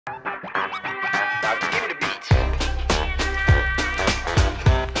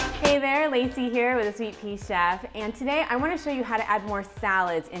there, Lacey here with the Sweet Pea Chef, and today I want to show you how to add more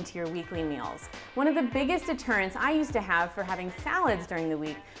salads into your weekly meals. One of the biggest deterrents I used to have for having salads during the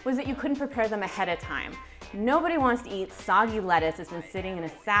week was that you couldn't prepare them ahead of time. Nobody wants to eat soggy lettuce that's been sitting in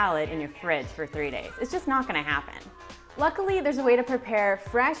a salad in your fridge for 3 days. It's just not going to happen. Luckily, there's a way to prepare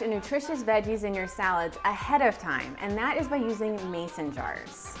fresh and nutritious veggies in your salads ahead of time, and that is by using mason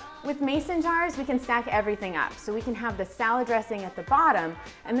jars. With mason jars, we can stack everything up, so we can have the salad dressing at the bottom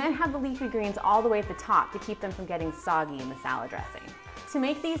and then have the leafy greens all the way at the top to keep them from getting soggy in the salad dressing. To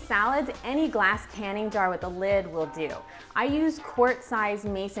make these salads, any glass canning jar with a lid will do. I use quart-sized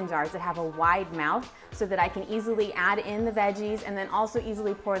mason jars that have a wide mouth so that I can easily add in the veggies and then also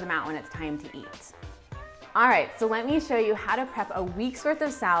easily pour them out when it's time to eat. Alright, so let me show you how to prep a week's worth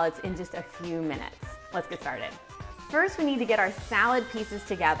of salads in just a few minutes. Let's get started. First, we need to get our salad pieces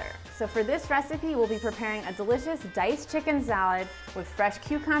together. So for this recipe, we'll be preparing a delicious diced chicken salad with fresh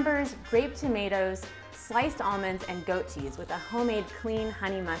cucumbers, grape tomatoes, sliced almonds, and goat cheese with a homemade clean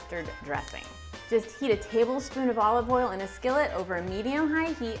honey mustard dressing. Just heat a tablespoon of olive oil in a skillet over a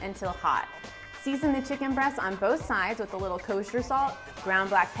medium-high heat until hot. Season the chicken breasts on both sides with a little kosher salt, ground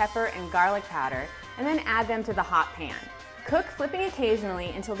black pepper, and garlic powder, and then add them to the hot pan. Cook flipping occasionally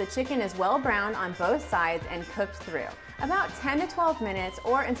until the chicken is well browned on both sides and cooked through, about 10 to 12 minutes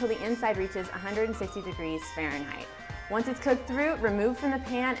or until the inside reaches 160 degrees Fahrenheit. Once it's cooked through, remove from the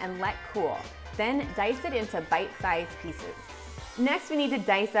pan and let cool. Then dice it into bite-sized pieces. Next, we need to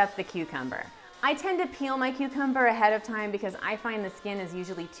dice up the cucumber. I tend to peel my cucumber ahead of time because I find the skin is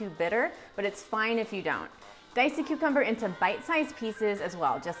usually too bitter, but it's fine if you don't. Dice the cucumber into bite-sized pieces as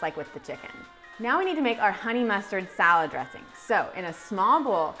well, just like with the chicken. Now we need to make our honey mustard salad dressing. So in a small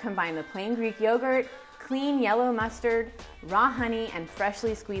bowl, combine the plain Greek yogurt, clean yellow mustard, raw honey, and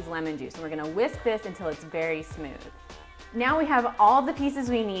freshly squeezed lemon juice. And we're gonna whisk this until it's very smooth. Now we have all the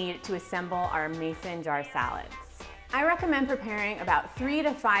pieces we need to assemble our mason jar salads. I recommend preparing about 3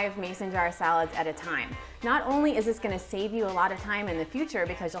 to 5 mason jar salads at a time. Not only is this going to save you a lot of time in the future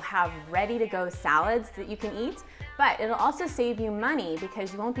because you'll have ready-to-go salads that you can eat, but it'll also save you money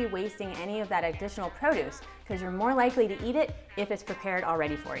because you won't be wasting any of that additional produce because you're more likely to eat it if it's prepared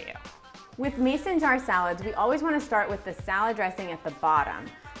already for you. With mason jar salads, we always want to start with the salad dressing at the bottom.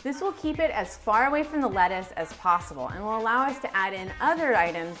 This will keep it as far away from the lettuce as possible and will allow us to add in other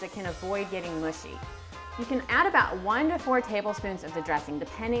items that can avoid getting mushy. You can add about 1 to 4 tablespoons of the dressing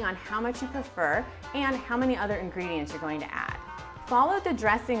depending on how much you prefer and how many other ingredients you're going to add. Follow the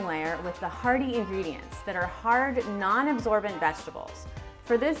dressing layer with the hearty ingredients that are hard, non-absorbent vegetables.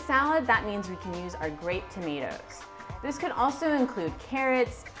 For this salad, that means we can use our grape tomatoes. This could also include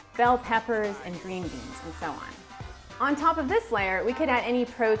carrots, bell peppers, and green beans, and so on. On top of this layer, we could add any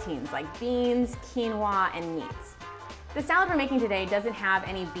proteins like beans, quinoa, and meats. The salad we're making today doesn't have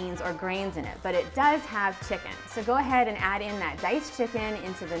any beans or grains in it, but it does have chicken. So go ahead and add in that diced chicken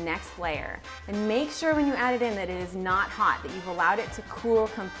into the next layer. And make sure when you add it in that it is not hot, that you've allowed it to cool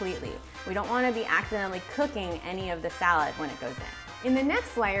completely. We don't want to be accidentally cooking any of the salad when it goes in. In the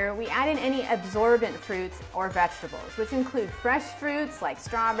next layer, we add in any absorbent fruits or vegetables, which include fresh fruits like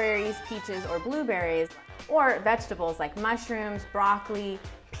strawberries, peaches, or blueberries, or vegetables like mushrooms, broccoli,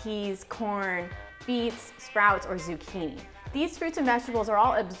 peas, corn, beets, sprouts, or zucchini. These fruits and vegetables are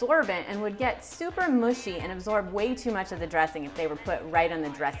all absorbent and would get super mushy and absorb way too much of the dressing if they were put right on the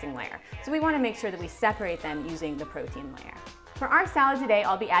dressing layer. So we want to make sure that we separate them using the protein layer. For our salad today,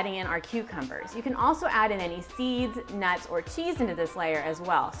 I'll be adding in our cucumbers. You can also add in any seeds, nuts, or cheese into this layer as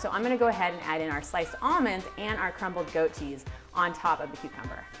well. So I'm going to go ahead and add in our sliced almonds and our crumbled goat cheese on top of the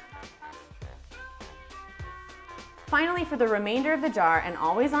cucumber. Finally, for the remainder of the jar and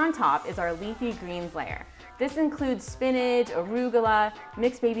always on top is our leafy greens layer. This includes spinach, arugula,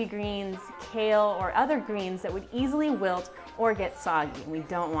 mixed baby greens, kale, or other greens that would easily wilt or get soggy, and we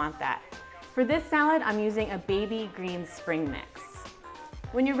don't want that. For this salad, I'm using a baby greens spring mix.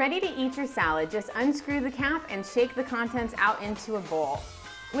 When you're ready to eat your salad, just unscrew the cap and shake the contents out into a bowl.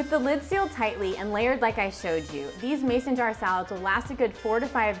 With the lid sealed tightly and layered like I showed you, these mason jar salads will last a good 4 to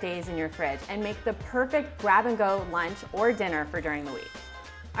 5 days in your fridge and make the perfect grab-and-go lunch or dinner for during the week.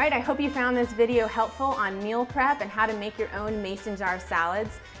 Alright, I hope you found this video helpful on meal prep and how to make your own mason jar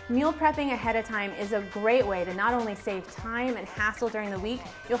salads. Meal prepping ahead of time is a great way to not only save time and hassle during the week,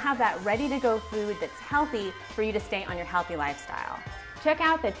 you'll have that ready-to-go food that's healthy for you to stay on your healthy lifestyle. Check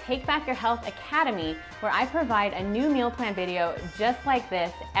out the Take Back Your Health Academy, where I provide a new meal plan video just like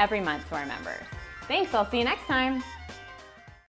this every month to our members. Thanks, I'll see you next time.